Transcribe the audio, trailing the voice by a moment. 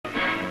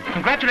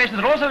Congratulations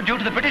are also due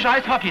to the British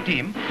ice hockey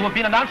team, who have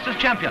been announced as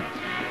champions.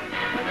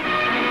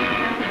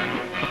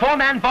 The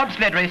four-man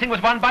bobsled racing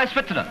was won by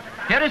Switzerland.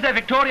 Here is their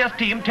victorious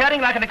team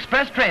tearing like an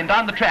express train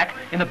down the track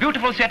in the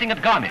beautiful setting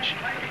at Garmisch.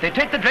 They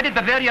take the dreaded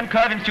Bavarian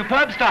curve in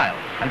superb style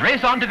and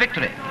race on to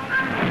victory.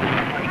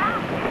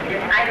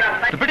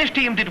 The British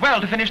team did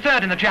well to finish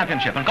third in the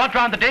championship and got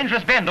round the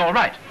dangerous bend all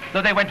right,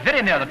 though they went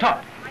very near the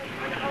top.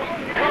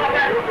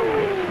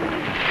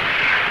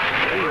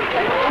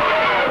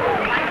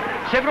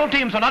 Several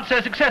teams were not so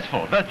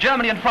successful, both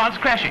Germany and France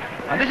crashing,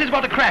 and this is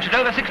what a crash at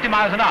over 60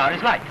 miles an hour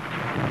is like.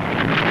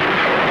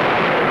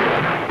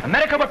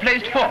 America were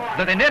placed fourth,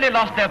 though they nearly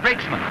lost their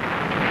brakesman.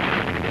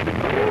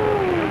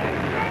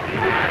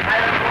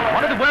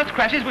 One of the worst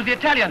crashes was the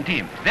Italian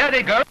team. There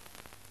they go.